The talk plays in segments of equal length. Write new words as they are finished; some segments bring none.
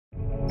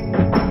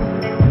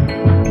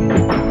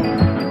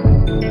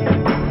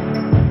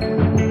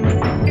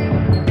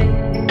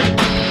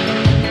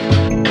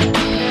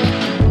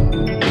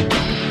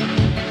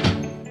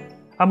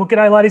Well,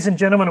 g'day, ladies and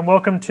gentlemen, and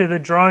welcome to the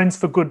Drones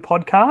for Good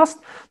podcast,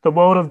 the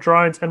World of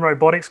Drones and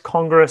Robotics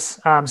Congress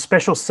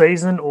special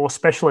season or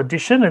special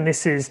edition. And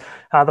this is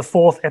the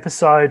fourth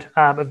episode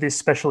of this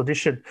special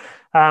edition.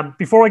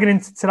 Before I get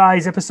into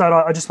today's episode,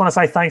 I just want to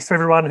say thanks to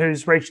everyone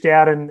who's reached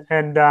out and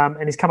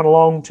is coming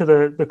along to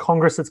the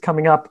Congress that's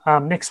coming up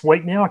next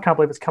week now. I can't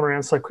believe it's come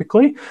around so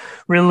quickly.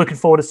 Really looking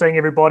forward to seeing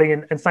everybody,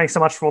 and thanks so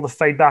much for all the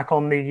feedback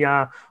on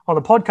the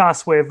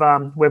podcast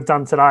we've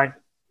done today.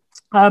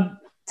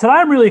 Today,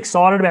 I'm really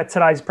excited about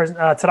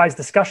today's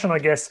discussion, I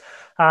guess,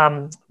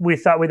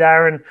 with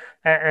Aaron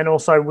and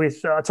also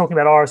with talking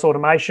about Iris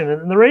Automation.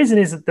 And the reason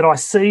is that I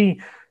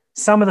see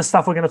some of the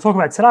stuff we're going to talk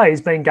about today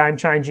as being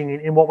game-changing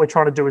in what we're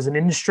trying to do as an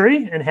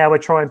industry and how we're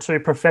trying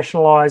to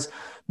professionalise,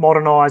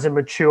 modernise and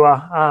mature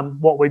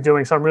what we're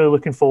doing. So I'm really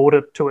looking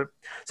forward to it.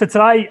 So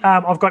today,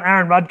 I've got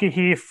Aaron Rudger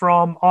here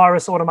from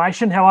Iris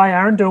Automation. How are you,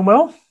 Aaron? Doing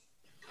well?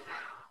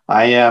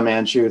 I am,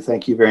 Andrew.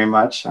 Thank you very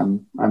much.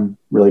 I'm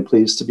really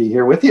pleased to be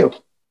here with you.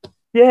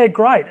 Yeah,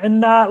 great. And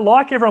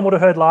like everyone would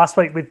have heard last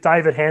week with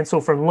David Hansel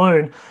from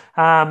Loon,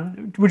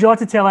 would you like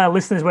to tell our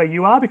listeners where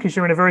you are? Because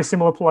you're in a very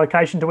similar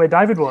location to where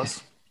David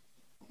was.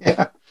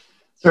 Yeah,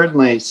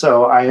 certainly.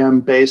 So I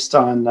am based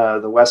on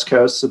the West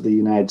Coast of the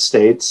United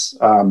States.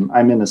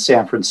 I'm in the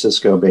San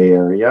Francisco Bay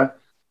Area.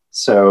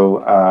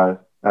 So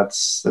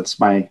that's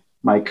my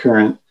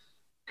current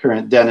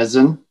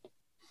denizen.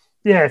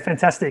 Yeah,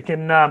 fantastic.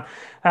 And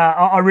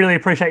I really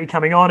appreciate you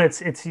coming on.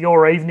 It's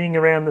your evening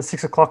around the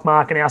 6 o'clock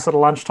mark and our sort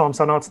of lunchtime,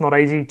 so I know it's not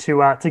easy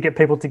to get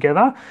people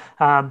together.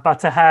 But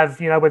to have,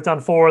 we've done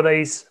 4 of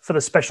these for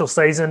the special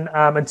season,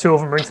 and 2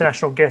 of them are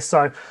international guests.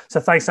 So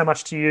thanks so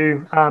much to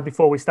you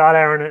before we start,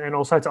 Aaron, and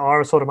also to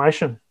Iris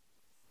Automation.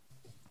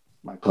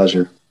 My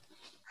pleasure.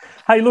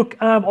 Hey, look,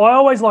 I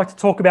always like to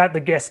talk about the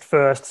guest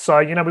first. So,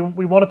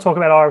 we want to talk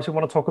about Iris, we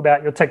want to talk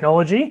about your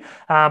technology,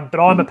 but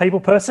I'm a people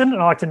person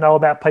and I like to know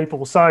about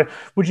people. So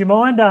would you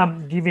mind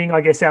giving, I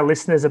guess, our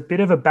listeners a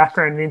bit of a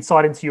background and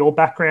insight into your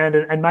background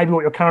and maybe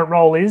what your current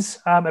role is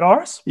at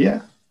Iris?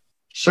 Yeah,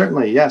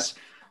 certainly, yes.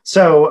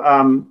 So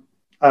I'm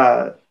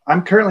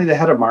currently the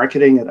head of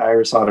marketing at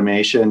Iris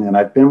Automation, and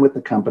I've been with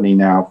the company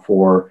now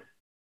for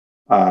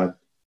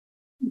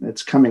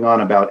it's coming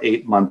on about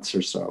 8 months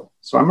or so.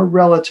 So I'm a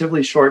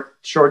relatively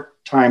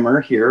short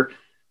timer here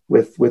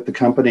with the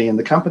company, and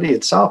the company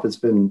itself has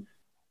been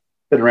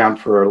around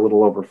for a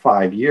little over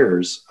 5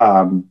 years.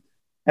 And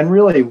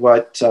really,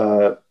 what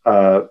I'm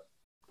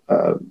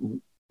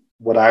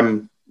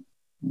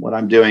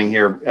doing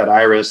here at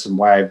Iris and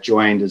why I've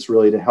joined is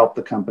really to help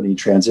the company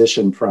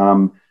transition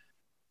from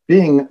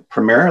being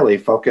primarily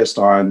focused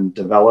on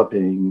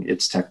developing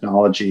its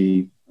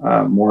technology,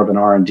 more of an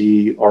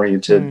R&D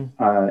oriented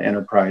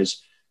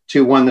enterprise,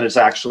 to one that is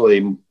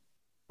actually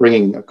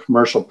bringing a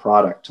commercial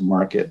product to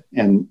market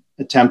and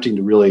attempting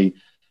to really,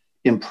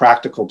 in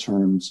practical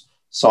terms,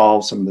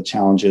 solve some of the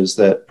challenges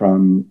that,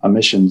 from a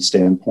mission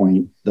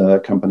standpoint, the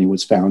company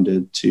was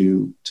founded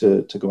to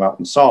go out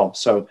and solve.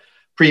 So,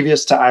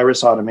 previous to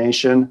Iris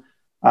Automation,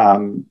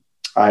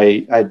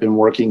 I'd been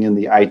working in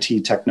the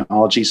IT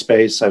technology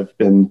space. I've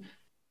been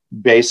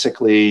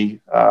basically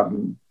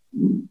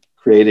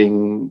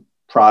creating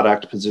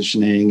product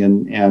positioning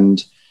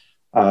and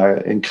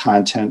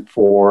content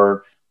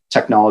for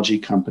technology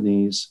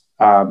companies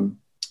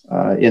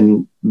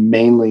in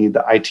mainly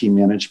the IT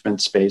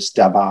management space,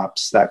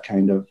 DevOps, that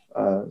kind of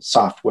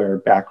software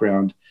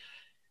background.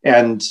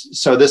 And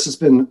so this has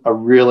been a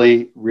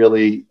really,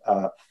 really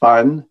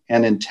fun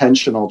and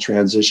intentional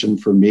transition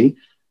for me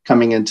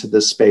coming into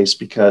this space,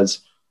 because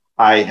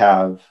I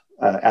have,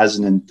 as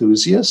an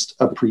enthusiast,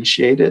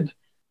 appreciated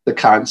the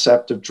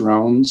concept of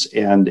drones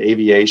and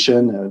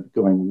aviation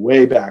going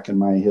way back in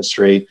my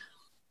history.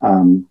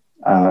 I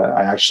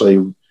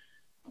actually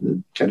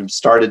kind of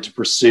started to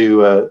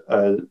pursue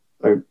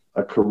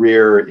a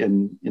career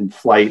in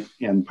flight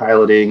and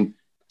piloting.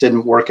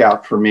 Didn't work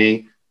out for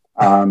me.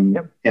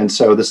 And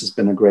so this has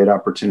been a great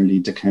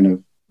opportunity to kind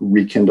of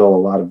rekindle a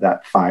lot of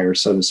that fire,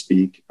 so to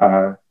speak.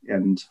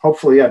 And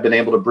hopefully I've been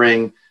able to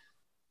bring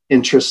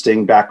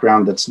interesting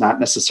background that's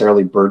not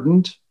necessarily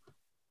burdened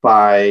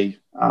by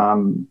a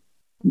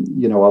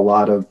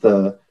lot of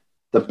the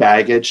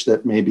baggage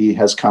that maybe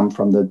has come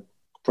from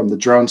the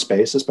drone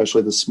space,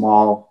 especially the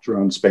small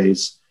drone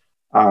space,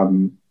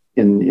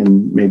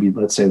 in maybe,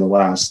 let's say, the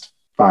last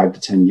 5 to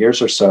 10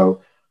 years or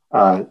so.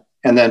 And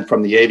then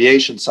from the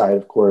aviation side,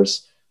 of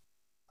course,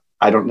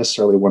 I don't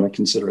necessarily want to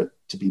consider it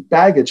to be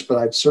baggage, but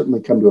I've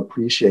certainly come to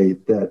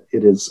appreciate that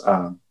it is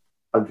a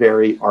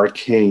very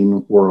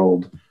arcane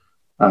world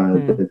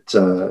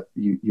that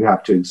you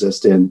have to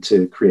exist in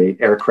to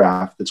create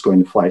aircraft that's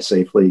going to fly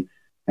safely.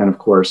 And of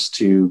course,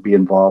 to be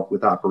involved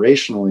with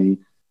operationally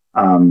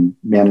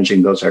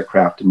managing those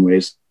aircraft in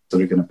ways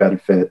that are going to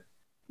benefit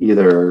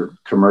either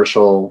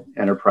commercial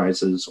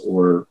enterprises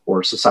or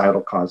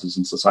societal causes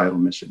and societal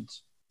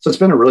missions. So it's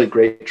been a really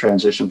great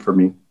transition for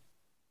me.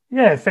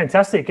 Yeah,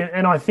 fantastic.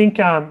 And I think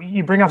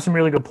you bring up some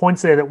really good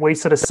points there that we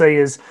sort of see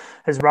as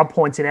rub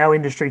points in our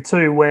industry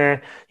too,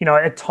 where,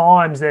 at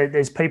times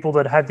there's people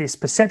that have this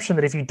perception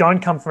that if you don't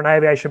come from an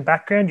aviation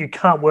background, you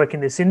can't work in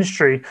this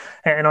industry.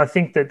 And I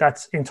think that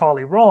that's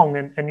entirely wrong.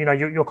 And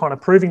you're kind of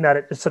proving that.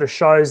 It sort of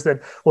shows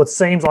that, well, it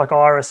seems like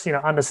Iress,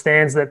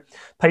 understands that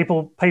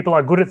people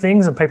are good at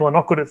things and people are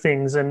not good at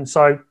things. And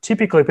so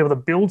typically people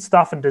that build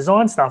stuff and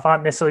design stuff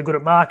aren't necessarily good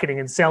at marketing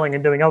and selling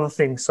and doing other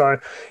things. So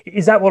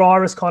is that what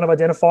Iress kind of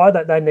identified,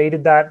 that they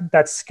needed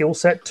that skill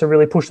set to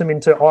really push them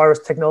into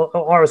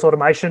Iress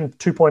Automation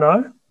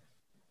 2.0?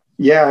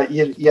 Yeah,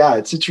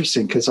 it's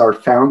interesting because our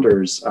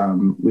founders,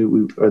 we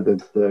or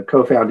the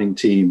co-founding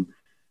team,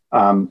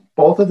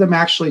 both of them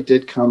actually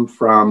did come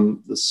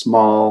from the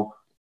small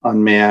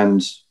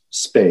unmanned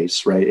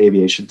space, right?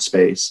 Aviation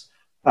space.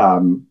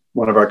 One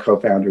of our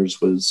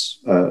co-founders was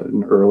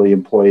an early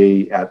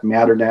employee at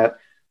Matternet.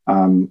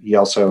 He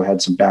also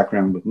had some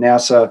background with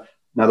NASA.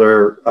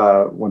 Another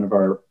one of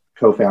our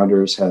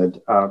co-founders had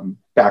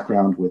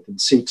background with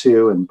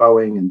In-Situ and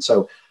Boeing, and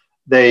so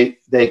they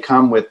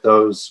come with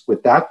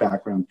that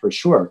background for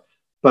sure.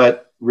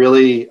 But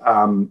really,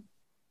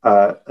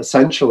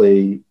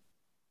 essentially,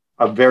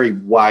 a very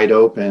wide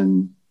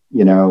open,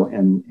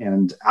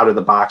 and out of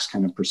the box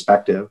kind of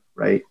perspective,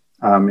 right?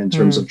 In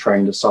terms of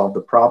trying to solve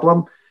the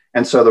problem.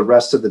 And so the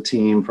rest of the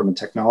team, from a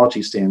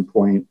technology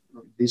standpoint,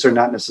 these are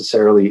not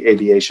necessarily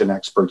aviation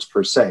experts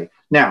per se.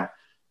 Now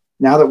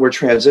that we're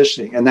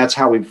transitioning, and that's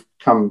how we've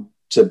come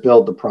to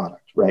build the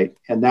product, right?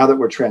 And now that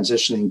we're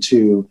transitioning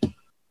to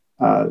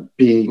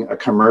being a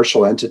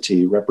commercial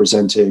entity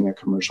representing a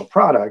commercial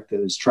product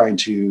that is trying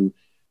to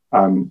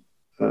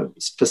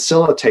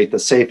facilitate the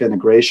safe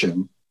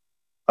integration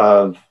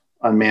of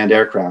unmanned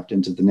aircraft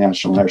into the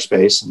national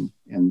airspace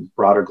and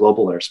broader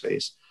global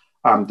airspace.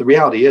 The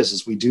reality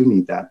is we do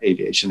need that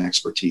aviation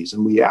expertise,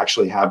 and we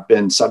actually have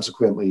been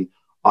subsequently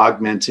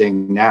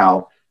augmenting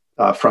now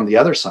from the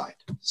other side.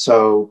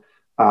 So,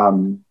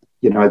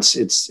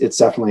 it's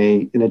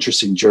definitely an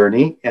interesting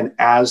journey. And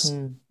as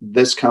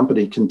this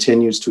company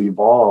continues to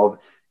evolve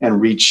and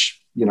reach,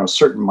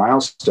 certain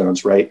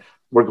milestones, right,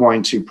 we're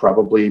going to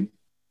probably,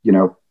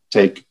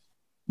 take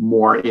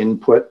more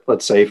input,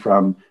 let's say,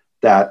 from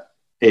that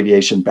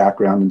aviation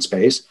background in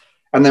space.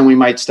 And then we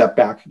might step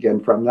back again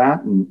from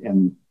that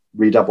and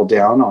redouble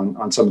down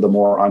on some of the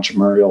more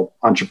entrepreneurial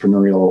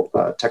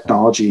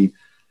technology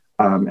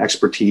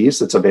expertise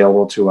that's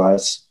available to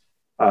us.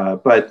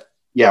 But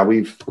yeah,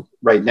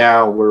 right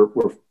now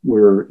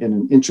we're in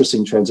an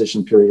interesting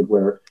transition period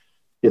where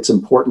it's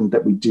important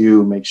that we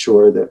do make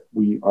sure that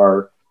we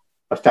are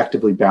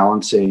effectively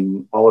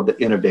balancing all of the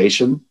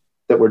innovation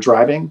that we're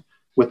driving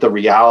with the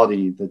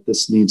reality that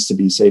this needs to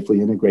be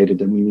safely integrated,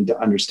 and we need to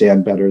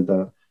understand better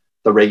the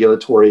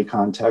regulatory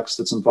context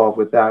that's involved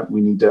with that.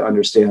 We need to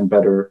understand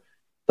better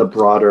the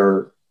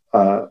broader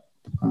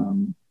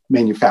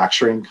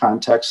manufacturing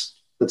context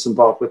that's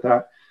involved with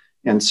that.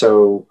 And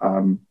so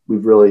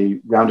we've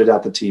really rounded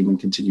out the team and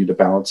continue to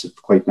balance it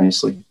quite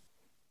nicely.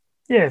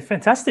 Yeah,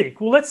 fantastic.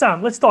 Well, let's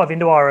dive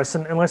into Iress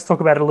and let's talk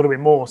about it a little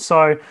bit more.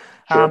 So,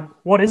 Sure.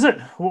 What is it?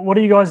 What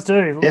do you guys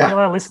do? Yeah. Tell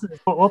our listeners,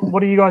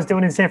 what are you guys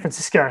doing in San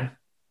Francisco?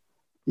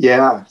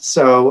 Yeah.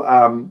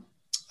 So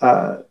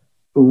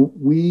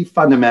we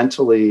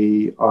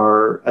fundamentally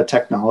are a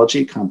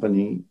technology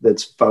company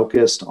that's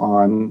focused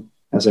on,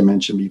 as I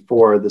mentioned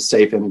before, the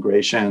safe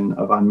integration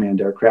of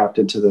unmanned aircraft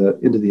into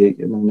the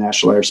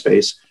national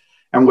airspace.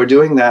 And we're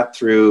doing that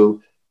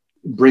through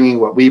bringing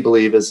what we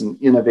believe is an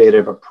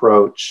innovative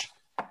approach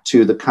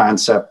to the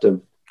concept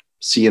of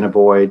see and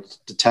avoid,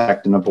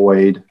 detect and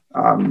avoid,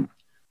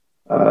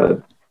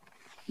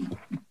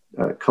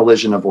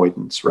 collision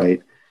avoidance,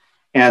 right?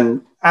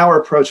 And our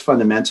approach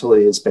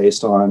fundamentally is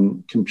based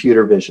on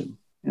computer vision.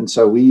 And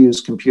so we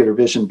use computer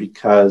vision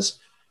because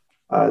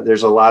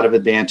there's a lot of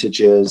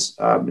advantages.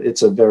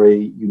 It's a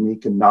very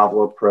unique and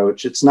novel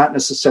approach. It's not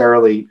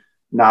necessarily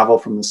novel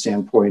from the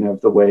standpoint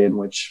of the way in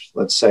which,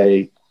 let's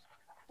say,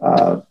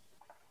 or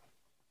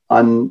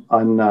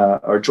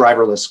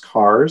driverless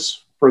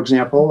cars, for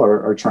example,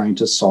 are trying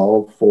to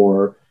solve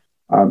for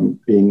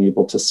being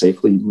able to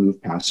safely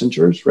move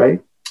passengers,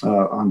 right,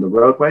 on the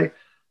roadway.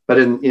 But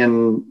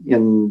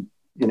in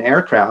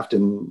aircraft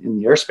and in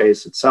the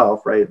airspace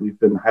itself, right, we've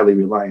been highly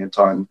reliant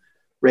on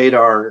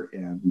radar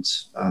and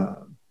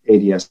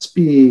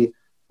ADS-B,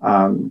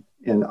 and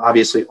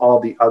obviously all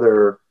the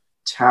other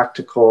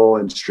tactical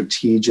and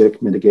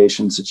strategic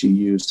mitigations that you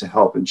use to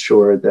help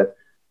ensure that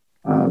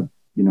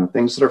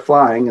things that are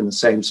flying in the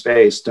same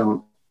space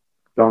don't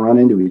run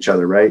into each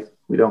other, right?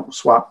 We don't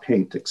swap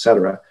paint, et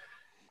cetera.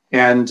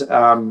 And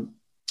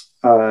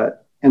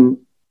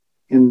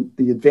in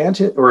the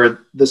advantage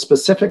or the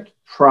specific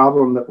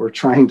problem that we're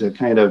trying to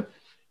kind of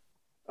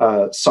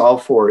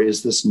solve for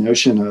is this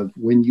notion of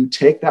when you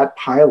take that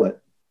pilot,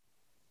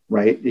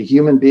 right, the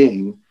human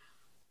being,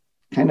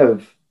 kind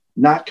of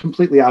not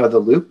completely out of the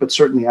loop, but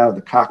certainly out of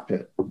the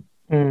cockpit.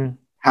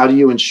 How do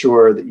you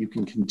ensure that you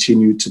can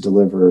continue to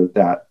deliver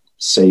that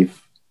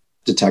safe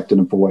detect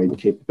and avoid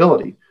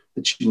capability?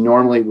 that you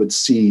normally would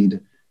cede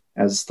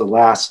as the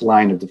last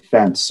line of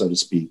defense, so to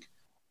speak,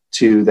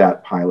 to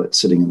that pilot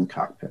sitting in the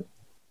cockpit.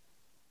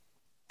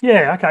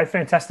 Yeah. Okay.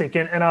 Fantastic.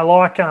 And I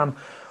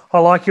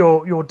like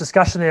your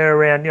discussion there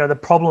around the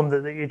problem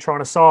that you're trying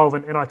to solve,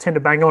 and I tend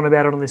to bang on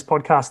about it on this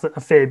podcast a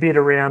fair bit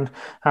around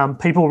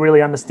people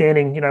really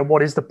understanding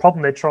what is the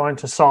problem they're trying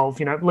to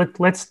solve.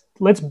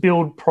 Let's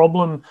build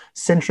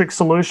problem-centric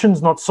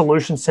solutions, not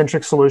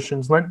solution-centric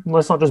solutions.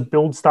 Let's not just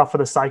build stuff for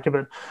the sake of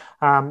it.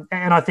 And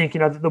I think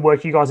the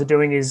work you guys are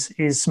doing is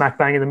smack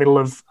bang in the middle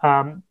of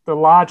the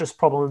largest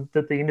problem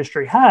that the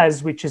industry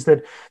has, which is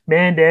that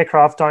manned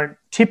aircraft don't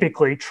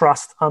typically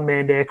trust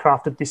unmanned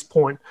aircraft at this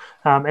point.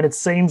 And it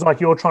seems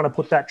like you're trying to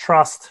put that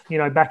trust,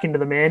 back into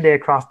the manned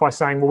aircraft by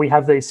saying, well, we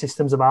have these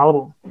systems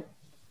available.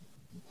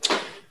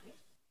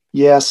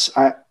 Yes,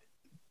 I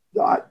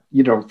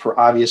for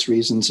obvious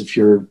reasons, if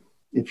you're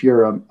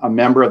a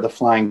member of the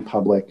flying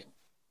public,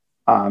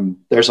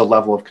 there's a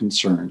level of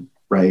concern,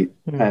 right?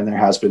 Mm-hmm. And there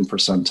has been for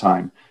some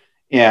time.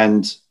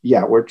 And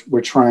yeah,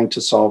 we're trying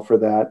to solve for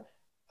that.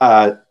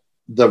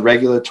 The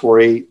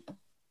regulatory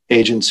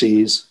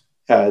agencies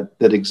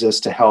that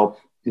exist to help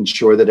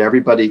ensure that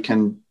everybody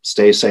can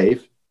stay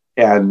safe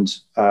and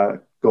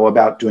go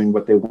about doing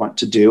what they want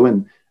to do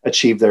and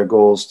achieve their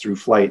goals through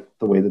flight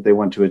the way that they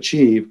want to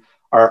achieve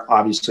are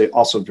obviously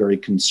also very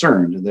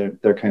concerned.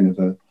 They're kind of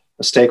a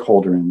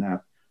stakeholder in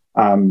that.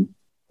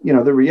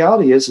 The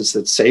reality is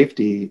that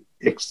safety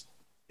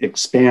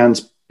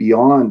expands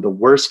beyond the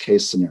worst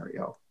case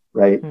scenario,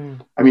 right?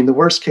 I mean, the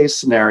worst case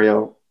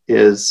scenario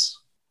is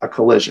a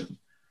collision.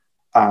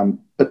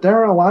 But there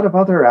are a lot of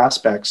other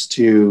aspects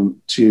to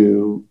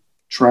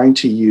trying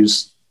to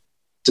use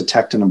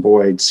detect and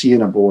avoid, see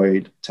and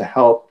avoid to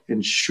help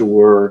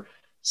ensure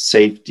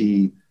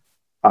safety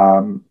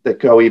that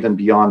go even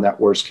beyond that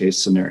worst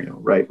case scenario,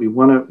 right? We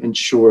want to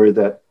ensure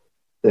that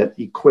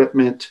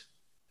equipment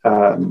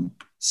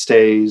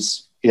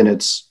stays in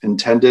its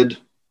intended,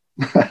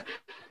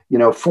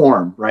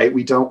 form, right?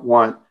 We don't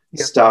want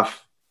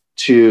stuff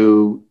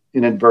to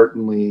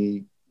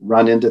inadvertently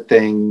run into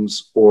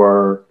things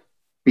or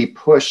be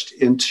pushed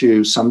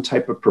into some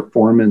type of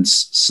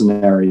performance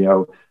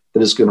scenario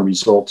that is going to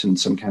result in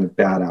some kind of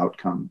bad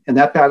outcome. And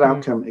that bad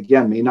outcome,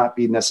 again, may not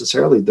be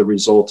necessarily the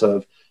result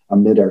of a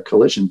mid-air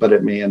collision, but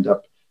it may end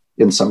up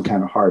in some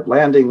kind of hard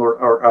landing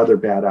or other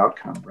bad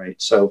outcome,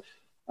 right? So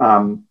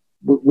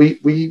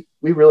we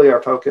really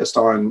are focused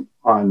on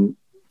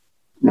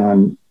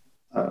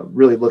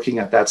really looking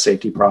at that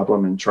safety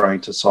problem and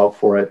trying to solve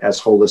for it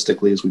as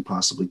holistically as we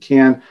possibly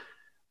can.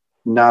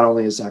 Not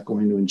only is that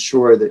going to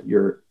ensure that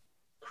you're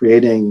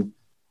creating,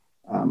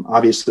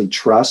 obviously,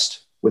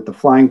 trust with the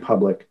flying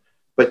public,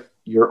 but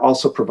you're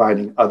also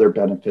providing other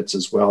benefits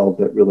as well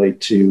that relate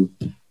to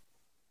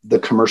the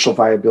commercial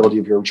viability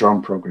of your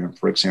drone program.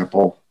 For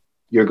example,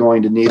 you're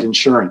going to need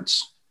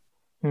insurance.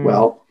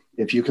 Well,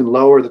 if you can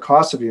lower the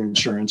cost of your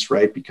insurance,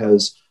 right,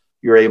 because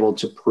you're able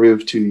to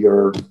prove to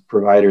your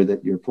provider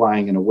that you're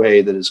flying in a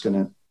way that is going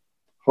to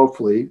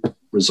hopefully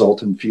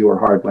result in fewer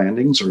hard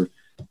landings or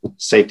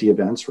safety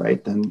events,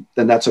 right? Then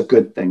that's a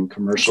good thing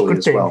commercially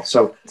as well.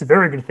 So it's a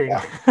very good thing.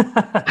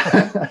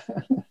 Yeah.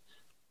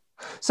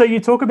 So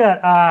you talk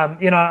about,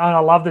 and I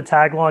love the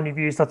tagline you've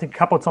used, I think, a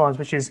couple of times,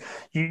 which is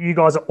you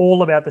guys are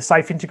all about the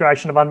safe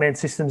integration of unmanned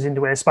systems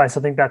into airspace.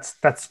 I think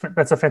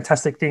that's a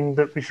fantastic thing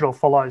that we should all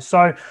follow.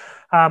 So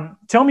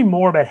tell me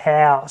more about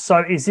how.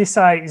 So is this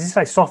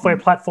a software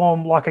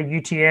platform like a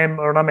UTM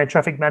or an unmanned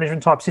traffic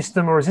management type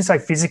system, or is this a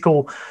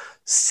physical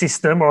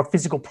system or a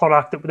physical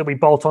product that we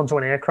bolt onto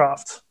an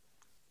aircraft?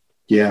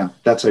 Yeah,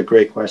 that's a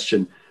great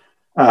question.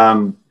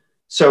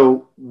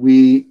 So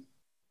we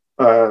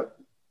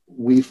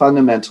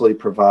fundamentally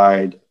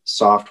provide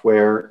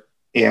software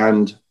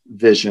and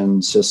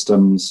vision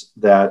systems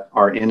that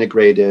are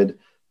integrated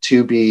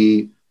to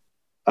be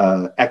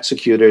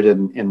executed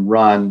and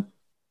run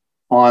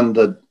on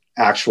the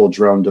actual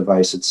drone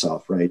device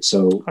itself, right?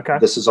 So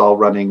This is all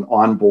running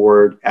on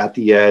board at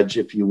the edge,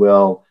 if you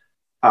will.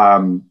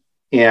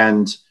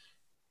 And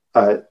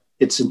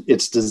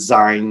it's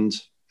designed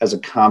as a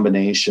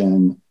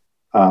combination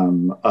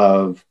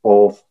of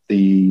both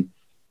the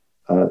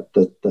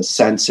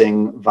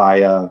sensing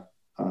via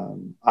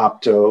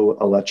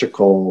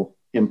optoelectrical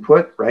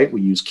input, right?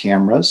 We use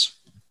cameras,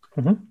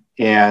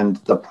 and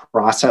the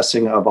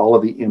processing of all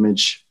of the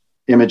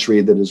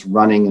imagery that is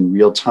running in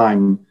real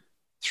time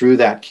through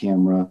that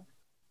camera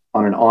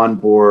on an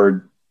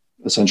onboard,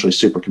 essentially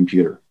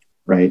supercomputer,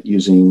 right?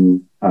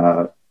 Using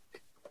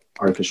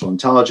artificial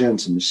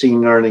intelligence and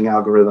machine learning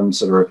algorithms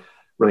that are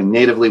running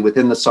natively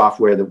within the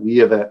software that we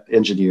have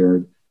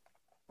engineered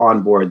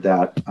on board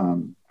that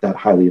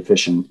highly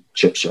efficient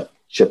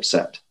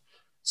chipset.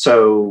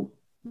 So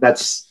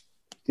that's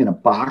in a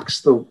box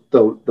the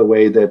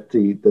way that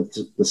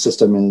the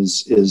system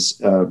is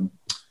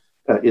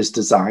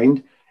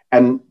designed.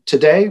 And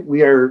today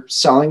we are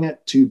selling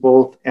it to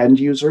both end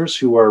users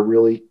who are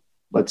really,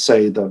 let's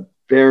say, the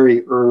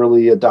very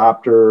early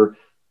adopter,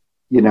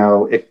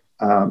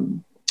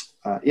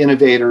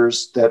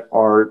 innovators that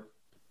are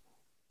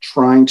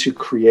trying to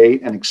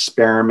create and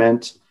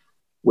experiment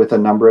with a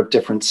number of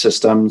different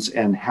systems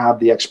and have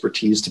the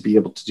expertise to be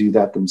able to do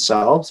that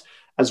themselves,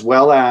 as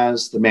well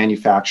as the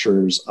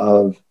manufacturers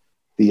of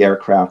the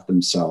aircraft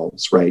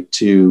themselves, right,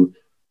 to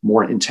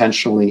more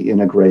intentionally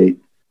integrate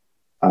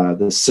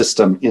the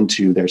system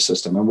into their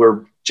system. And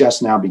we're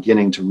just now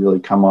beginning to really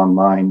come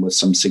online with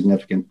some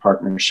significant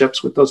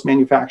partnerships with those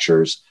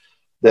manufacturers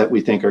that we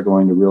think are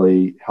going to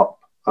really help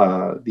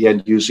the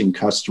end using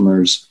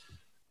customers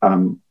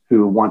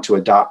who want to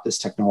adopt this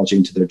technology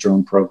into their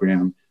drone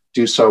program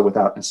do so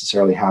without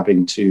necessarily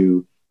having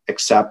to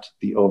accept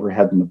the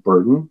overhead and the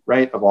burden,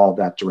 right, of all of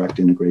that direct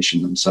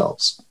integration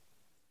themselves.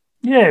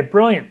 Yeah,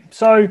 brilliant.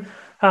 So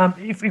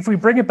if we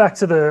bring it back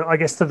to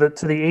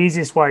the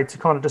easiest way to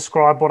kind of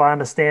describe what I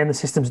understand the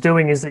system's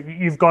doing is that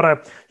you've got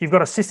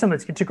a system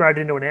that's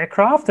integrated into an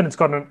aircraft, and it's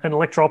got an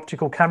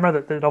electro-optical camera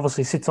that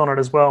obviously sits on it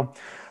as well.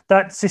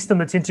 That system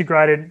that's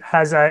integrated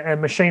has a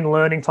machine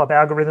learning type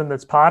algorithm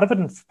that's part of it,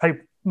 and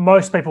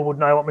most people would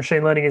know what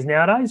machine learning is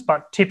nowadays,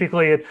 but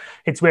typically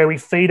it's where we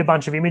feed a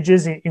bunch of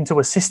images into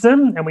a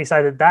system and we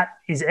say that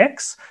is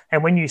X,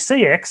 and when you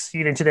see X,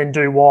 you need to then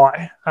do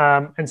Y.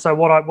 And so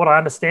what I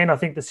understand, I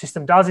think the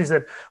system does is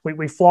that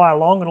we fly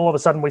along and all of a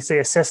sudden we see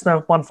a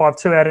Cessna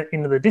 152 out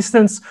into the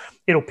distance.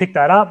 It'll pick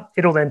that up.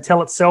 It'll then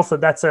tell itself that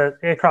that's an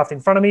aircraft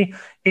in front of me.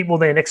 It will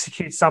then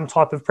execute some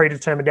type of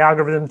predetermined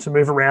algorithm to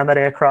move around that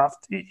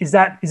aircraft. Is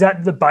that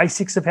the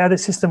basics of how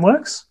this system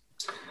works?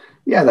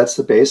 Yeah, that's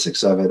the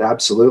basics of it.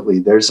 Absolutely.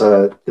 There's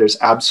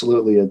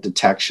absolutely a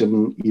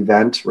detection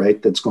event,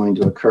 right, that's going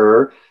to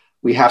occur.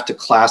 We have to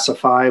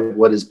classify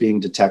what is being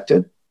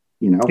detected.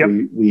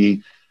 Yep.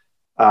 We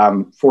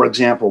for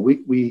example,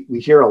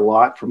 we hear a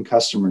lot from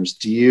customers.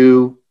 Do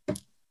you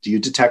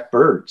detect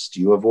birds?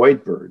 Do you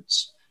avoid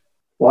birds?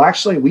 Well,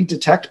 actually, we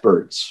detect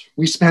birds.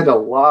 We spend a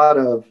lot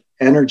of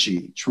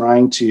energy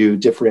trying to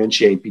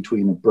differentiate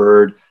between a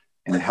bird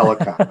and a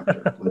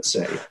helicopter, let's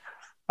say.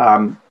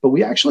 But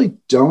we actually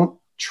don't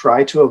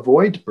try to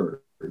avoid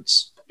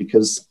birds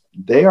because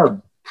they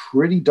are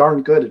pretty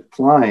darn good at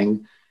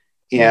flying.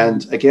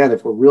 And again,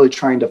 if we're really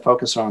trying to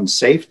focus on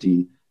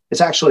safety, it's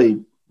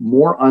actually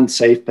more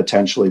unsafe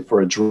potentially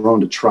for a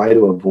drone to try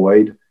to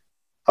avoid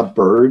a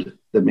bird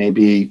that may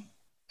be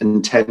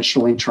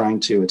intentionally trying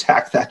to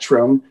attack that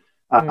drone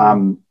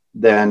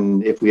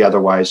than if we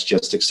otherwise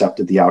just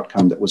accepted the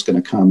outcome that was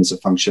going to come as a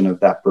function of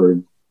that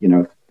bird,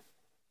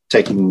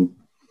 taking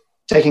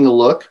a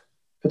look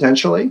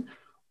potentially,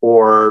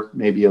 or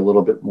maybe a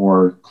little bit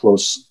more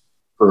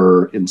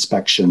closer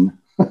inspection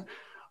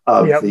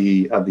of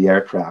the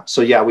aircraft.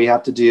 So yeah, we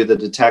have to do the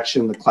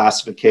detection, the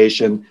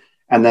classification,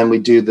 and then we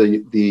do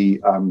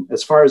the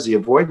as far as the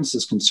avoidance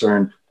is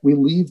concerned, we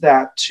leave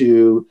that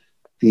to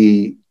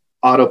the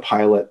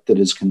autopilot that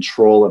is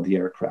control of the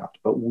aircraft.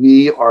 But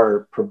we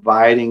are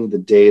providing the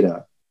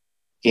data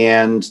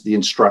and the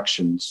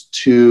instructions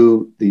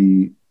to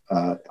the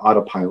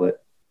autopilot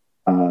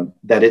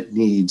that it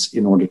needs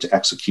in order to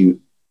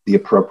execute the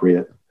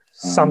appropriate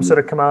some sort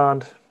of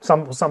command,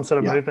 some sort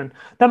of movement.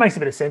 That makes a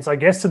bit of sense, I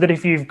guess. So that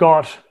if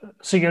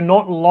you're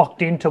not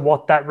locked into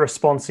what that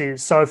response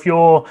is. So if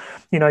you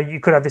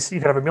could have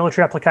a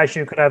military application,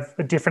 you could have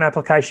a different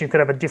application, you could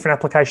have a different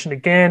application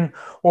again,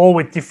 all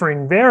with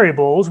differing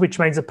variables, which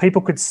means that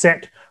people could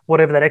set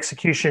whatever that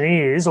execution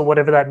is or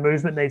whatever that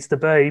movement needs to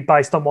be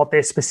based on what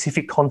their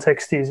specific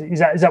context is. Is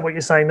that what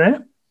you're saying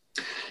there?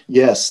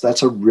 Yes,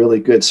 that's a really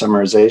good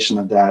summarization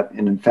of that.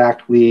 And in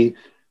fact, we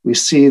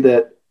see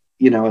that,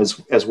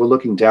 as we're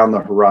looking down the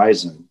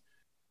horizon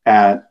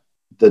at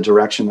the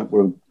direction that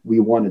we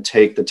want to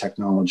take the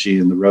technology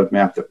and the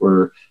roadmap that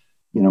we're,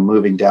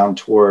 moving down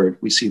toward,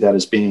 we see that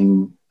as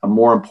being a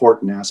more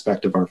important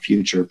aspect of our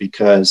future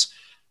because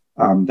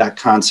that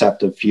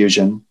concept of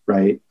fusion,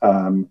 right,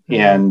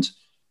 and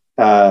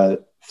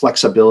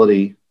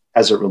flexibility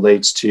as it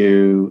relates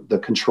to the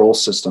control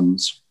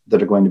systems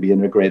that are going to be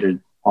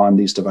integrated on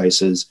these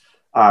devices,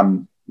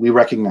 we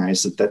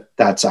recognize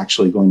that's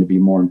actually going to be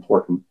more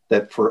important.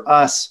 That for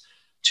us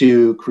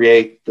to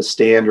create the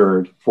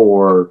standard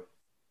for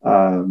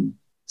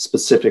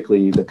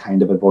specifically the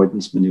kind of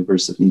avoidance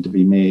maneuvers that need to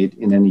be made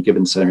in any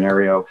given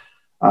scenario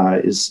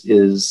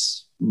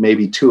is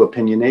maybe too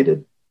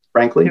opinionated,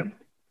 frankly,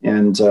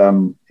 and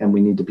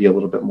we need to be a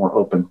little bit more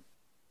open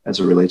as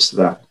it relates to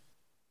that.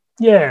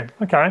 Yeah.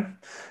 Okay.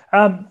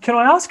 Can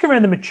I ask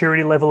around the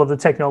maturity level of the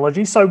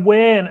technology? So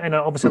and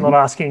obviously I'm not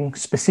asking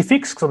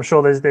specifics because I'm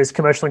sure there's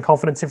commercial and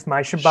confidence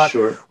information, but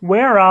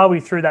where are we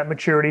through that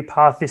maturity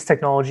path, this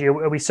technology?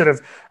 Are we sort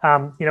of,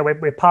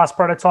 we're past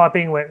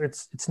prototyping, where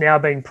it's now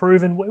being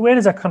proven? Where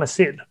does that kind of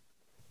sit?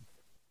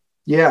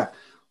 Yeah.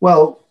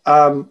 Well,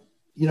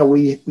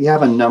 we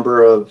have a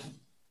number of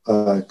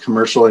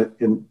commercial,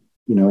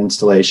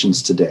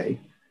 installations today.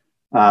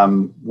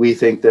 We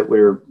think that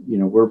we're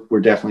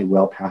definitely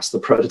well past the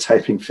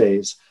prototyping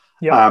phase.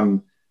 Yep.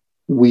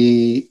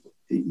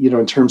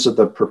 In terms of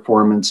the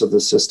performance of the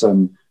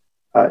system,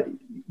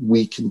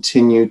 we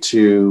continue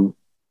to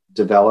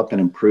develop and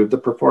improve the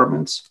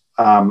performance.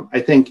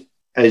 I think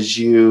as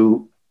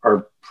you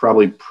are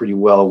probably pretty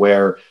well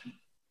aware,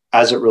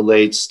 as it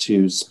relates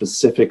to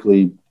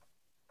specifically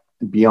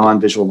beyond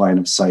visual line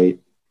of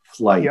sight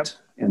flight. Yep.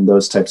 And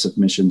those types of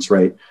missions,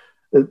 right?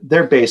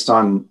 They're based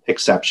on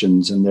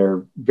exceptions, and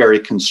they're very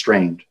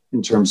constrained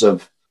in terms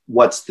of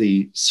what's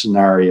the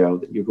scenario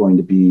that you're going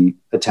to be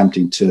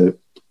attempting to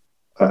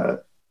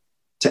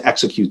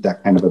execute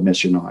that kind of a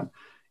mission on.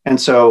 And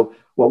so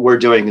what we're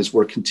doing is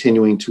we're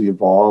continuing to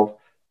evolve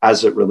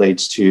as it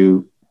relates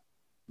to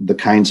the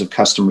kinds of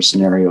customer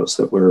scenarios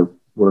that we're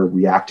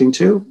reacting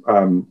to,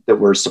 that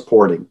we're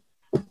supporting.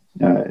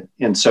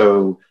 And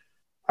so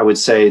I would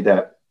say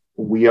that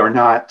we are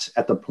not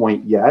at the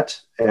point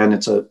yet, and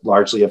it's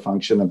largely a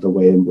function of the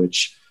way in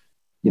which,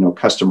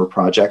 customer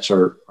projects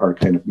are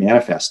kind of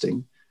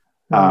manifesting.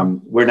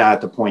 We're not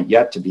at the point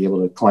yet to be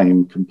able to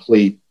claim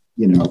complete,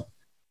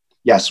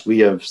 yes, we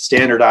have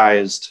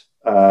standardized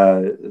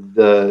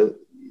the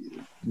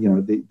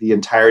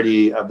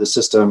entirety of the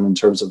system in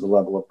terms of the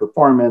level of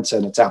performance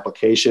and its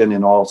application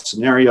in all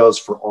scenarios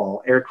for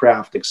all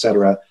aircraft, et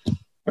cetera.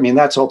 I mean,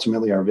 that's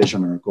ultimately our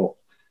vision or our goal,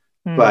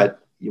 but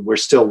we're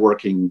still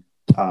working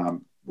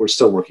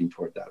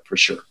toward that for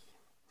sure.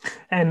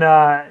 And,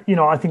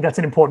 I think that's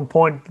an important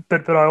point,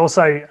 but I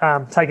also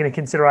take into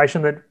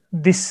consideration that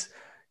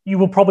you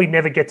will probably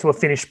never get to a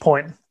finished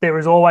point. There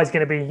is always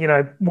going to be,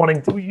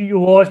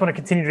 you'll always want to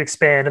continue to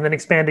expand and then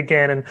expand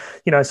again.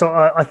 And, so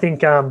I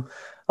think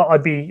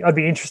I'd be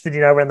interested,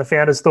 around the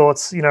founder's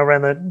thoughts,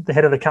 around the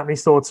head of the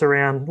company's thoughts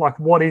around like,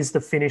 what is the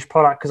finished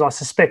product? Because I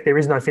suspect there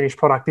is no finished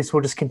product. This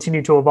will just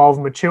continue to evolve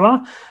and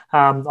mature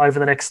over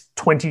the next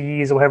 20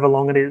 years or however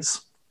long it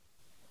is.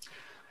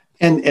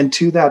 And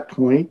to that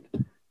point,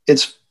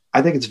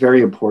 I think it's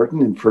very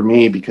important. And for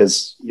me,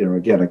 because,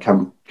 again, I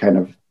come kind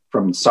of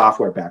from the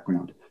software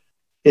background,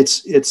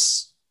 it's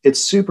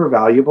super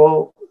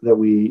valuable that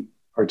we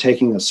are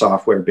taking a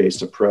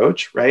software-based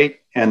approach, right?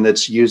 And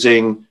that's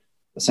using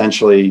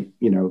essentially,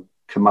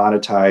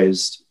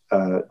 commoditized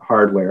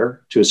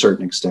hardware to a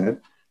certain extent,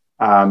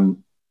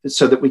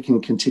 so that we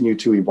can continue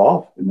to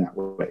evolve in that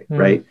way,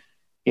 right?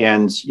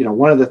 And,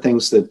 one of the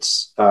things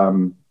that's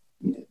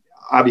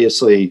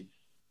obviously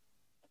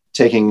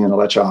taking an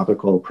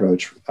electro-optical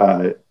approach,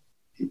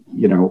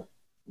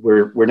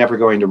 we're never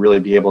going to really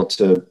be able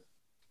to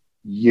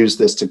use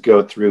this to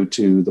go through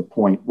to the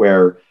point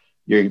where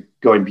you're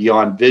going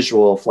beyond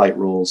visual flight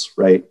rules,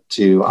 right,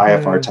 to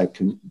IFR type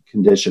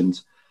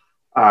conditions.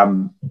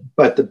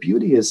 But the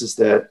beauty is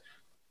that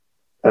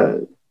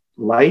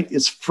light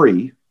is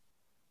free,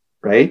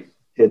 right?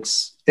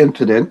 It's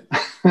infinite,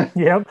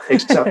 yep.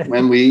 except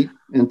when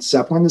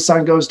the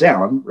sun goes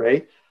down,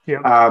 right?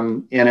 Yep.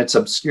 And it's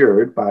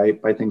obscured by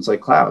things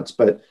like clouds,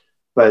 but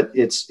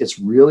it's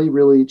really,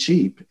 really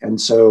cheap. And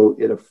so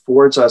it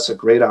affords us a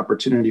great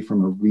opportunity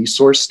from a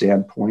resource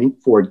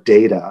standpoint for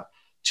data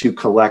to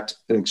collect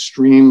an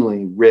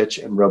extremely rich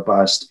and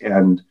robust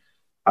and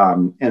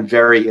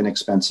very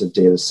inexpensive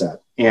data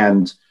set.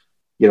 And,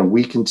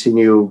 we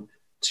continue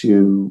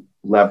to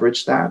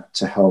leverage that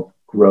to help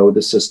grow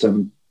the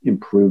system,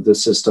 improve the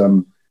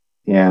system,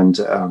 and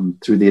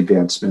through the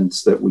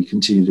advancements that we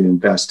continue to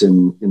invest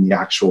in the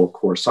actual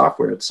core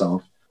software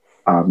itself,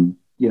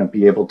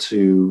 be able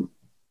to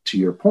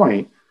your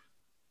point,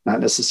 not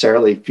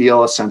necessarily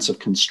feel a sense of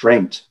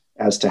constraint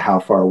as to how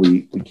far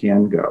we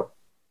can go.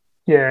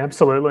 Yeah,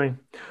 absolutely.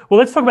 Well,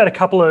 let's talk about a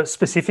couple of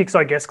specifics,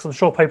 I guess, because I'm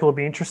sure people will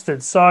be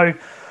interested. So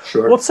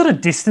sure. What sort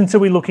of distance are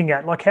we looking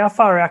at? Like how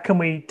far out can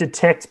we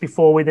detect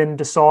before we then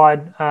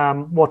decide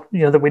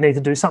that we need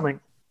to do something?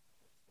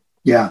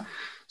 Yeah.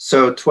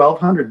 So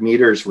 1,200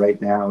 meters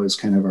right now is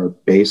kind of our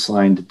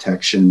baseline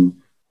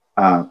detection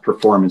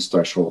performance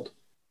threshold.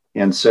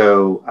 And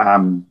so,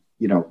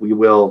 we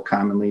will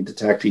commonly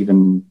detect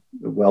even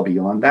well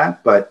beyond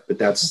that, but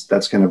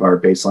that's kind of our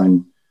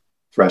baseline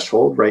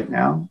threshold right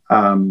now.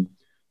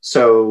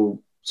 So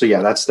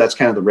yeah, that's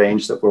kind of the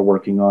range that we're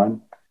working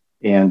on.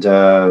 And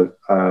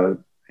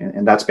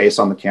that's based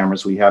on the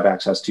cameras we have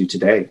access to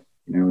today,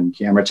 and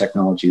camera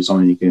technology is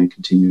only going to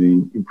continue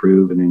to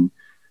improve and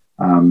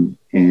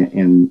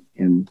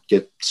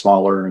get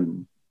smaller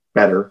and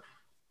better.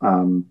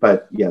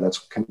 But yeah,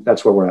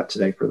 that's where we're at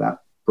today for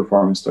that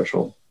performance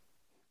threshold.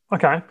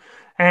 Okay.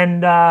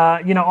 And,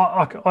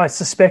 I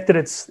suspect that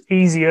it's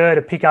easier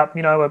to pick up,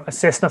 a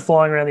Cessna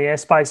flying around the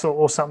airspace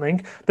or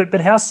something.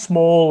 But how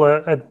small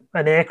an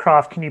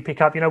aircraft can you pick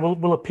up?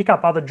 Will it pick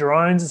up other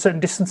drones at certain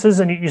distances?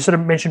 And you sort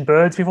of mentioned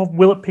birds before.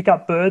 Will it pick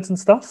up birds and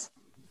stuff?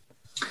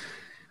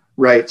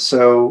 Right.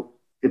 So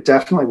it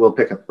definitely will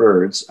pick up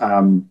birds.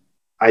 I'm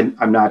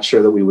not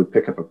sure that we would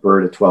pick up a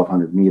bird at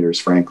 1,200 meters,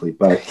 frankly.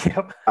 But,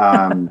 yep.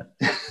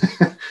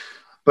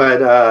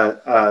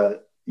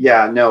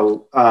 Yeah,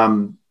 no.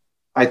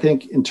 I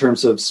think in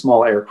terms of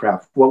small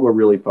aircraft, what we're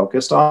really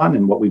focused on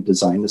and what we've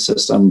designed the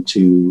system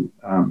to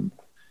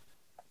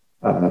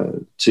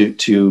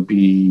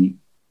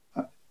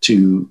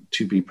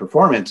be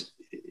performant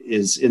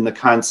is in the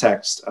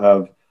context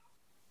of,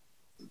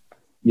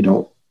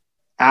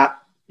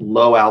 at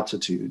low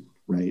altitude,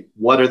 right?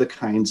 What are the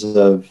kinds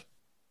of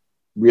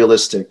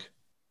realistic,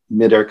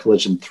 mid-air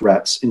collision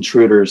threats,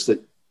 intruders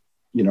that,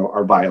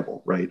 are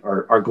viable, right,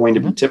 are going to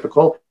be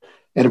typical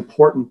and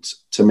important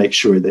to make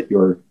sure that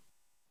your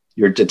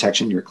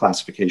detection, your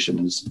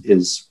classification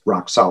is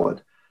rock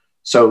solid.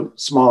 So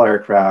small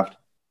aircraft,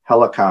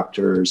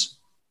 helicopters,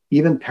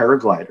 even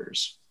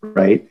paragliders,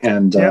 right,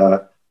 and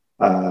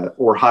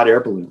or hot air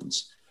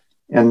balloons,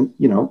 and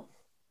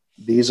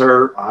these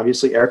are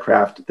obviously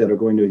aircraft that are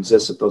going to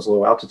exist at those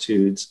low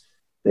altitudes.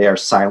 They are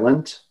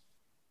silent.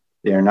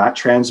 They are not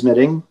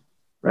transmitting,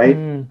 right,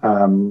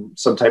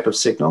 some type of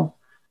signal,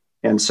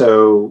 and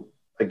so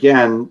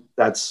again,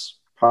 that's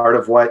part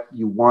of what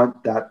you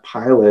want that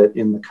pilot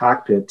in the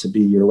cockpit to be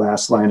your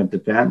last line of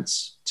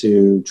defense,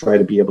 to try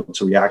to be able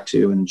to react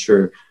to and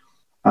ensure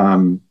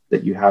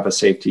that you have a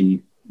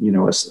safety,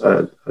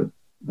 a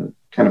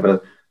kind of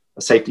a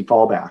safety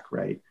fallback,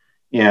 right?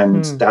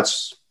 And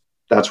that's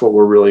what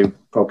we're really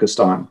focused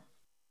on.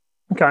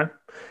 Okay.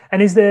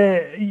 And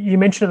you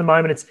mentioned at the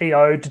moment it's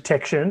EO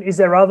detection. Is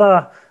there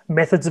other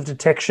methods of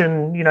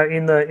detection,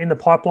 in the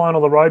pipeline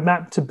or the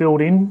roadmap to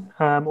build in,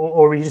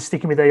 or are you just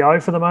sticking with EO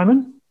for the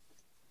moment?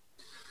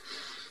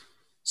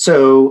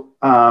 So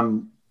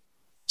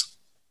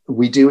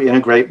we do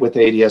integrate with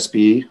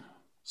ADS-B.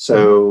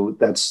 So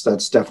that's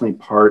definitely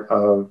part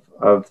of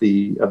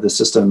the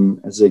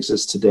system as it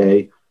exists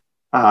today.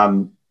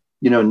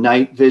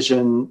 Night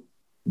vision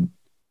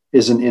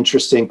is an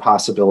interesting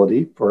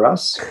possibility for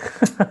us.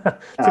 That's a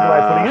good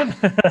way of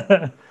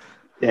putting it.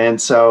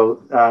 And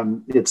so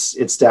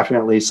it's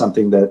definitely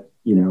something that,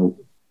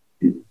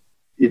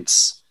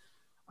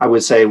 I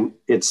would say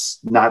it's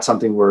not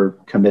something we're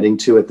committing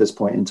to at this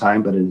point in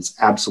time, but it is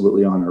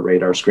absolutely on our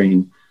radar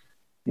screen.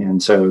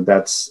 And so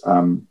that's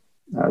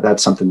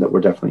something that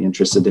we're definitely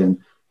interested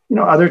in.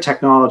 Other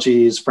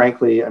technologies,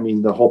 frankly, I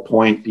mean, the whole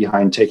point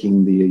behind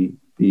taking the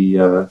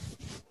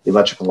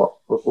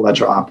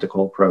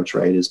electro-optical approach,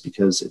 right, is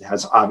because it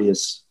has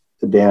obvious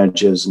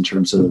advantages in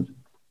terms of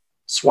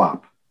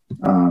swap,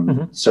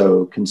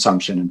 so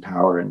consumption and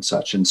power and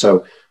such. And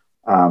so,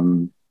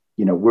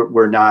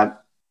 we're not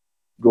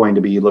going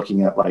to be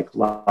looking at like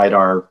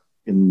LiDAR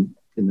in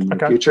the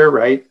near future,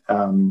 right,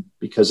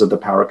 because of the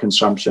power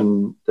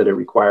consumption that it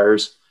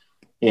requires.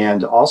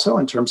 And also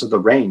in terms of the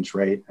range,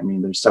 right? I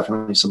mean, there's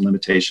definitely some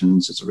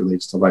limitations as it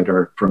relates to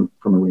LiDAR from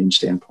a range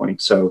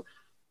standpoint. So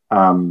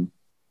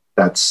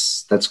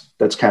that's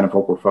kind of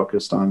what we're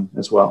focused on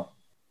as well.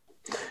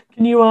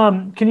 Can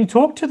you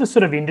talk to the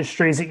sort of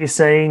industries that you're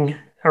seeing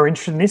are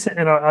interested in this?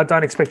 And I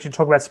don't expect you to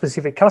talk about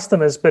specific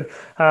customers, but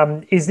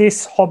is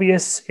this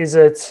hobbyists? Is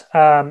it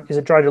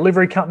drone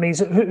delivery companies?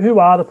 Who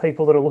are the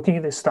people that are looking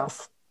at this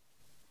stuff?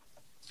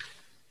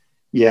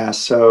 Yeah,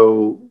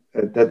 so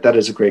that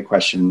is a great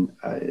question.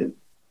 The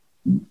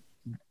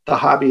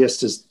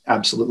hobbyist is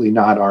absolutely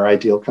not our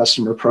ideal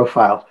customer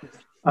profile.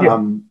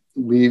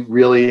 We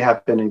really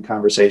have been in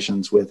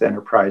conversations with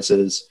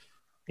enterprises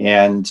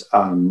and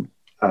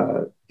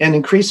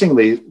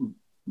increasingly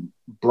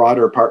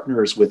broader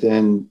partners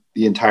within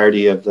the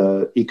entirety of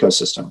the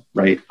ecosystem,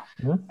 right?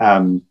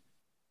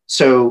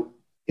 So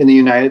in the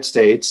United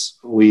States,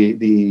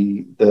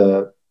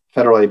 the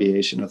Federal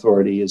Aviation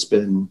Authority has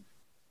been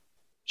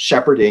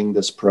shepherding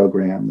this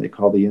program they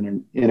call the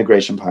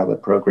Integration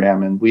Pilot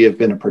Program, and we have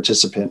been a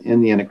participant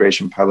in the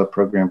Integration Pilot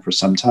Program for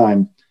some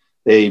time.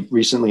 They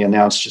recently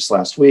announced just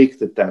last week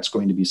that that's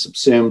going to be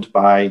subsumed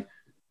by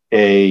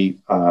a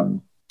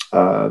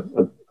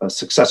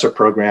successor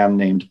program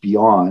named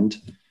Beyond.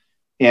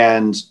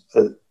 And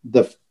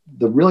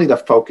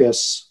the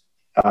focus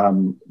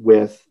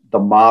with the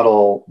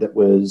model that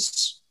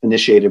was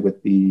initiated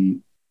with the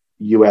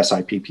US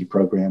IPP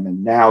program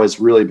and now has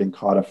really been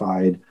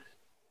codified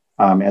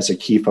as a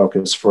key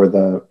focus for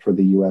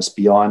the US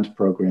Beyond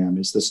program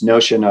is this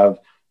notion of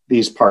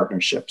these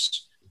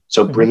partnerships.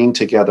 So bringing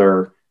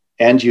together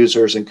end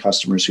users and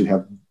customers who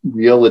have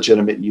real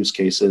legitimate use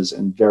cases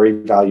and very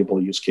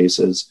valuable use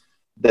cases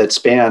that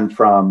span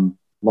from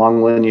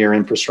long linear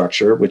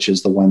infrastructure, which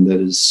is the one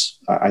that is,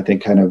 I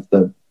think, kind of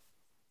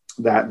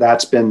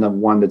that's been the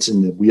one that's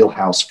in the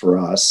wheelhouse for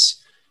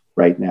us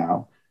right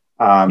now,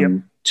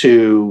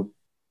 to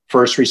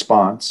first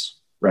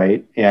response,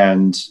 right,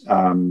 and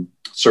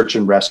search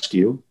and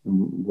rescue.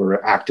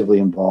 We're actively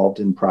involved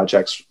in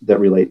projects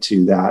that relate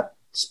to that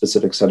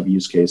specific set of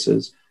use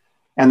cases,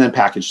 and then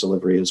package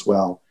delivery as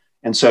well.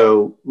 And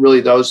so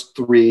really those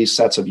three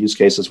sets of use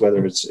cases,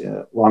 whether it's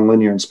long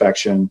linear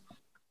inspection,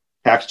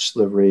 package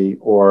delivery,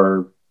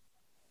 or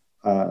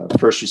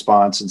first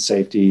response and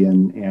safety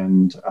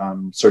and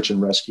search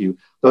and rescue,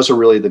 those are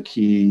really the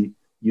key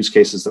use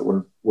cases that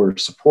we're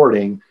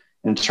supporting.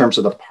 In terms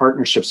of the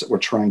partnerships that we're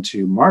trying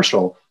to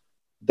marshal,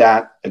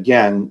 that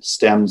again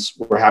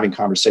we're having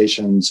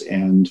conversations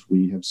and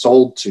we have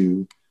sold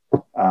to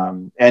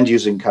end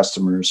using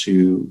customers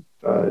who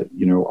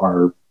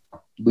are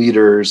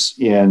leaders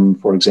in,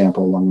 for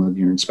example, long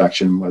linear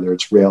inspection, whether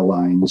it's rail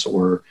lines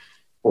or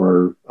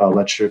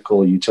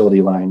electrical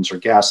utility lines or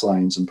gas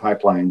lines and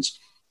pipelines,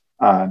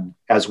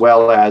 as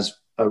well as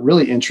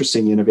really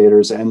interesting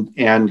innovators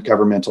and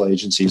governmental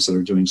agencies that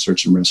are doing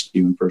search and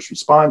rescue and first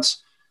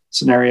response,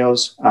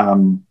 scenarios.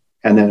 And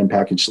then in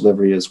package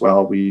delivery as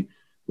well, we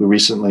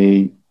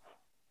recently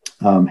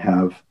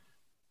have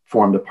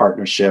formed a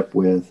partnership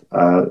with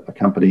a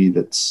company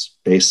that's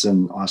based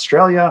in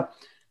Australia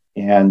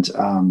and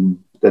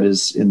that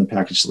is in the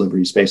package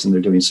delivery space. And they're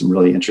doing some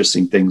really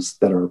interesting things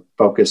that are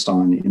focused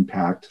on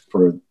impact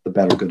for the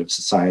better good of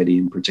society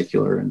in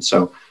particular. And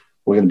so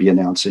we're going to be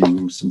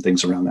announcing some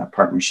things around that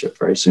partnership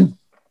very soon.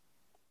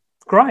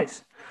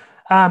 Great.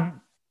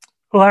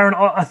 Well, Aaron,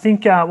 I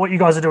think what you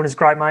guys are doing is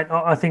great, mate.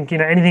 I think,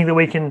 anything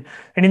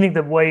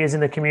that we as in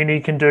the community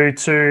can do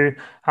to,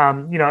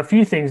 a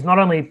few things, not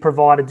only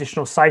provide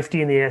additional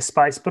safety in the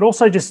airspace, but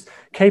also just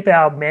keep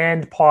our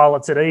manned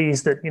pilots at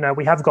ease that,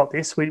 we have got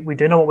this, we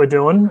do know what we're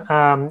doing,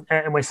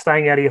 and we're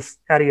staying out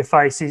of your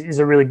face is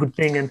a really good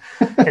thing. And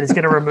it's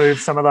going to remove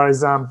some of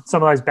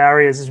those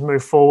barriers as we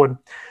move forward.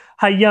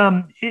 Hey,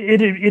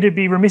 it'd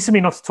be remiss of me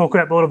not to talk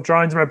about the World of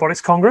Drones and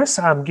Robotics Congress,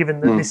 given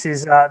that this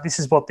is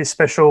what this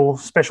special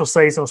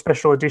season or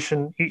special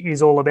edition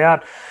is all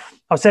about.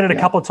 I've said it a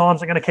couple of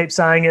times. I'm going to keep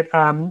saying it.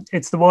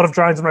 It's the World of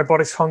Drones and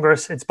Robotics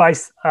Congress. It's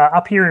based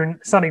up here in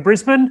sunny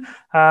Brisbane,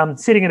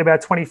 sitting at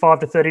about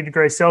 25 to 30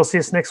 degrees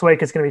Celsius. Next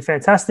week it's going to be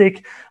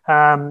fantastic.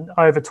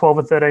 Over 12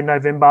 and 13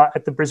 November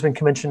at the Brisbane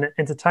Convention and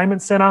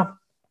Entertainment Centre.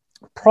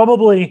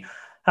 Probably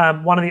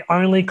one of the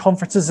only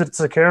conferences that's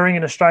occurring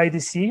in Australia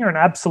this year, and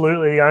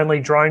absolutely the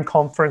only drone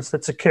conference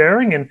that's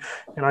occurring. And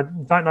I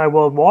don't know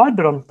worldwide,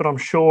 but I'm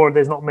sure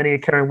there's not many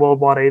occurring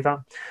worldwide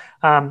either.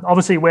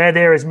 Obviously, we're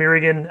there as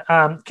Mirigan.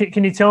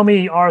 Can you tell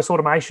me, Iris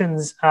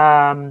Automations,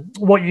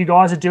 what you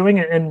guys are doing,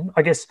 and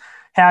I guess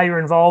how you're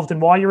involved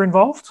and why you're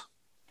involved?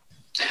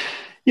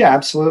 Yeah,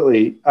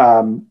 absolutely.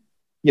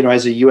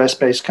 As a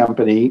US-based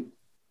company,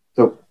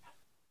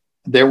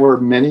 there were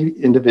many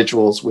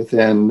individuals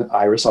within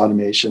Iris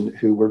Automation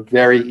who were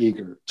very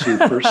eager to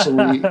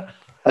personally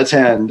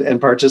attend and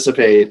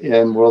participate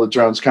in World of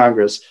Drones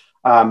Congress.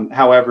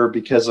 However,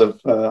 because of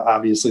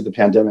obviously the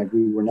pandemic,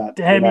 we were not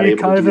able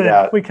COVID. to do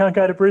that. We can't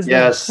go to Brisbane.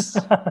 Yes,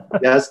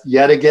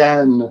 yet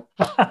again.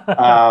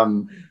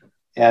 And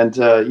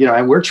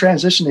we're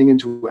transitioning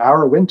into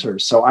our winter,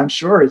 so I'm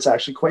sure it's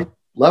actually quite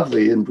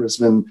lovely in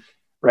Brisbane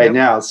right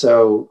now.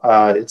 So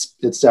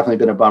it's definitely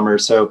been a bummer.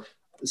 So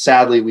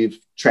sadly, we've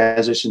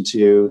transitioned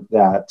to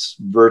that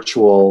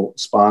virtual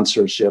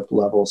sponsorship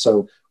level.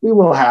 So we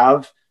will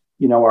have,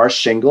 our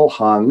shingle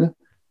hung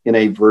in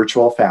a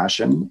virtual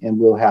fashion, and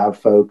we'll have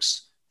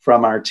folks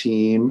from our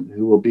team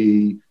who will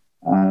be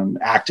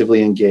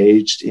actively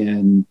engaged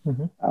in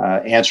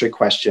answering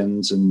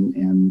questions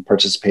and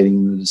participating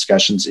in the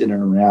discussions in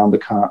and around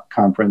the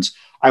conference.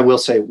 I will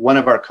say one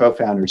of our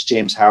co-founders,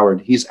 James Howard,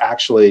 he's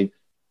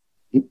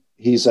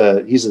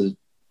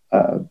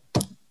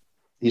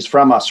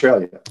from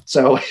Australia.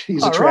 So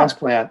he's a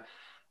transplant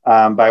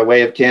by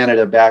way of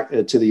Canada back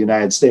to the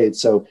United States.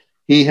 So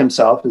he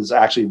himself is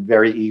actually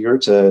very eager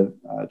to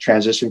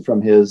transition from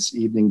his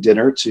evening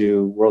dinner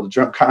to World of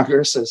Drone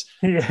Congress as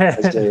an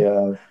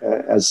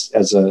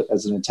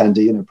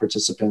attendee and a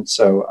participant.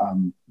 So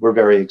we're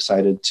very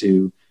excited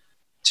to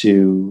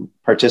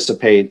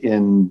participate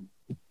in,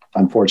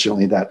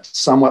 unfortunately, that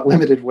somewhat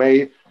limited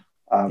way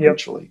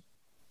virtually.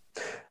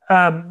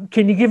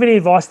 Can you give any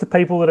advice to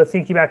people that are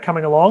thinking about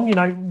coming along?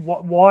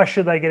 Why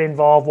should they get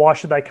involved? Why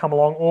should they come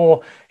along?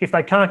 Or if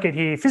they can't get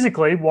here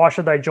physically, why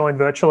should they join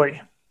virtually?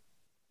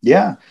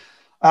 Yeah.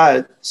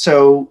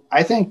 So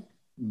I think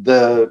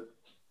the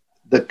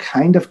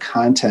kind of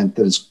content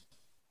that is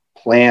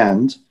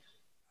planned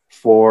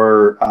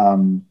for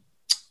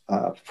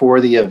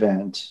the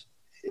event,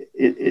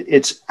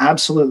 it's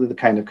absolutely the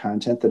kind of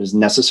content that is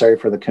necessary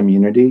for the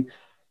community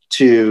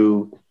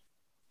to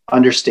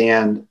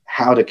understand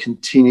how to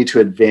continue to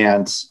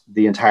advance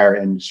the entire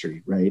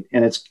industry, right?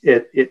 And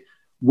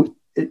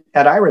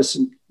at Iris,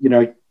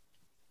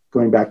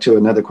 going back to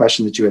another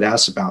question that you had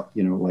asked about,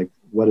 like,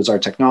 what is our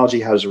technology?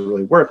 How does it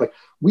really work? Like,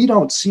 we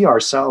don't see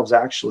ourselves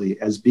actually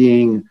as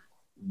being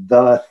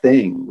the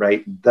thing,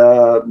 right?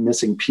 The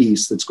missing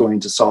piece that's going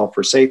to solve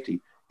for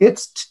safety.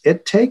 It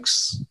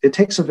takes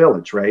a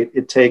village, right?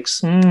 It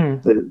takes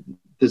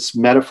this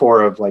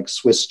metaphor of like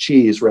Swiss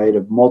cheese, right?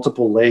 Of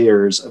multiple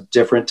layers of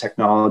different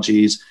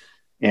technologies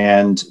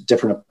and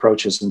different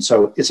approaches. And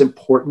so it's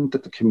important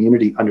that the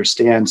community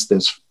understands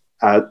this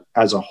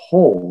as a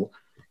whole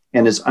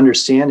and is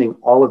understanding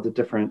all of the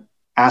different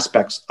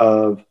aspects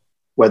of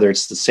whether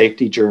it's the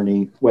safety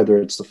journey, whether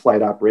it's the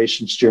flight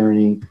operations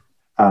journey,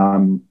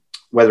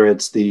 whether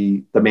it's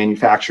the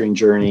manufacturing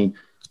journey.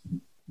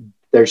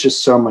 There's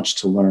just so much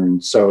to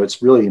learn. So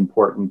it's really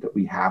important that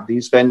we have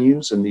these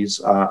venues and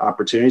these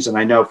opportunities. And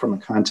I know from a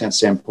content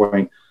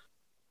standpoint,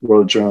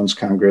 World Drones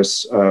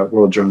Congress,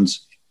 World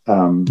Drones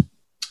and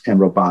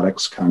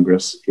Robotics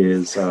Congress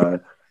has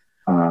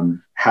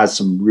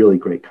some really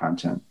great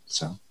content.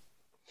 So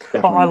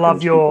I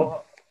love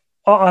your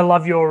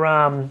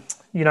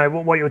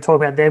what you were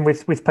talking about then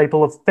with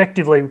people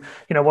effectively,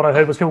 what I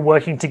heard was people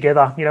working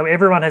together.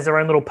 Everyone has their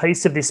own little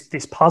piece of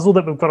this puzzle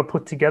that we've got to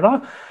put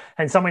together.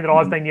 And something that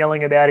I've been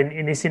yelling about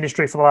in this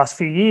industry for the last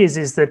few years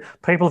is that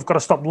people have got to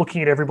stop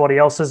looking at everybody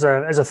else as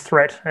a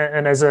threat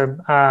and as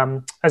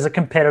a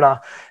competitor.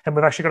 And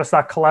we've actually got to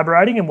start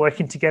collaborating and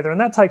working together. And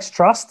that takes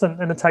trust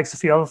and it takes a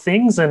few other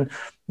things. And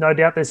no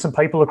doubt there's some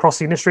people across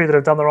the industry that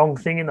have done the wrong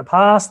thing in the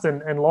past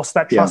and lost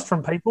that trust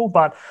from people.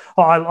 But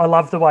I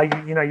love the way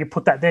you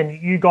put that. Then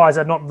you guys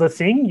are not the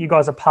thing. You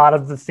guys are part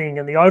of the thing.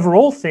 And the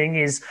overall thing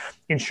is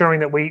ensuring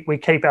that we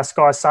keep our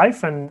skies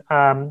safe and,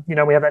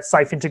 we have that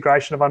safe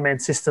integration of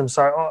unmanned systems.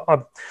 So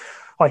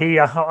I hear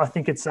you. I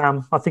think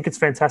it's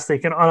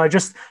fantastic. And I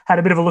just had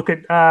a bit of a look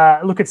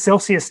at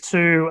Celsius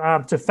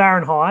to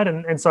Fahrenheit.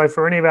 And so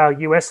for any of our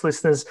US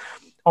listeners,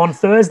 on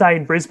Thursday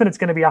in Brisbane, it's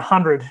going to be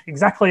 100,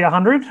 exactly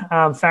 100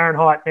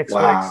 Fahrenheit next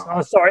week.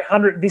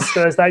 100 this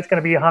Thursday. It's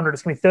going to be 100.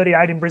 It's going to be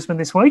 38 in Brisbane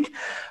this week.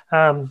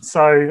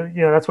 So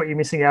that's what you're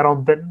missing out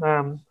on. But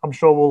I'm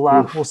sure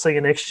we'll see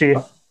you next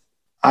year.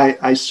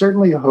 I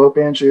certainly hope,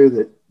 Andrew,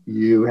 that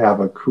you have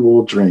a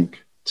cool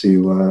drink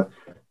to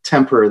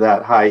temper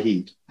that high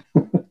heat.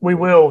 We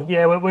will.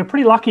 Yeah, we're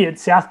pretty lucky at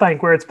South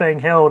Bank where it's being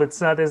held. It's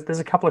there's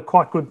a couple of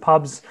quite good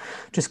pubs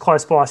just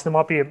close by, so there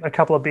might be a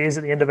couple of beers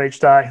at the end of each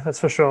day. That's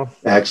for sure.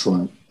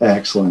 Excellent.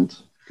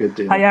 Good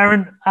deal. Hey,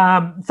 Aaron,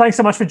 thanks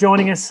so much for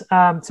joining us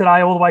today,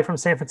 all the way from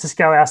San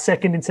Francisco, our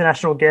second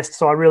international guest.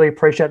 So I really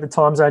appreciate the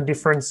time zone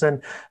difference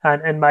and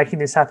making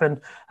this happen.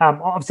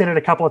 I've said it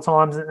a couple of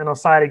times, and I'll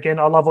say it again.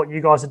 I love what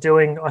you guys are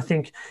doing. I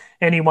think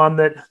anyone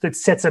that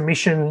sets a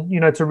mission,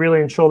 to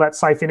really ensure that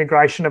safe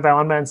integration of our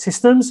unmanned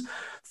systems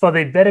for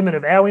the betterment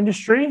of our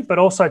industry, but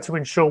also to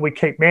ensure we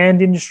keep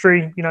manned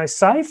industry,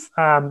 safe,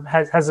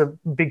 has a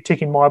big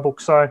tick in my book.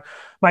 So,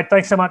 mate,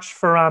 thanks so much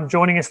for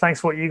joining us. Thanks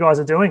for what you guys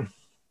are doing.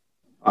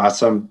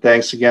 Awesome.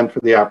 Thanks again for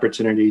the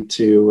opportunity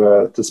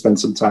to spend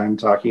some time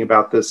talking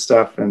about this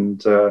stuff,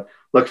 and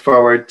look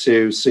forward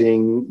to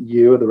seeing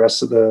you, the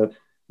rest of the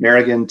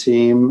Marigan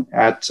team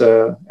at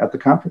the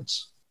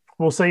conference.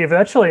 We'll see you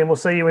virtually and we'll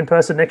see you in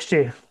person next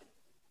year.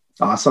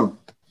 Awesome.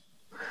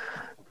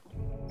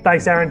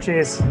 Thanks, Aaron.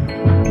 Cheers.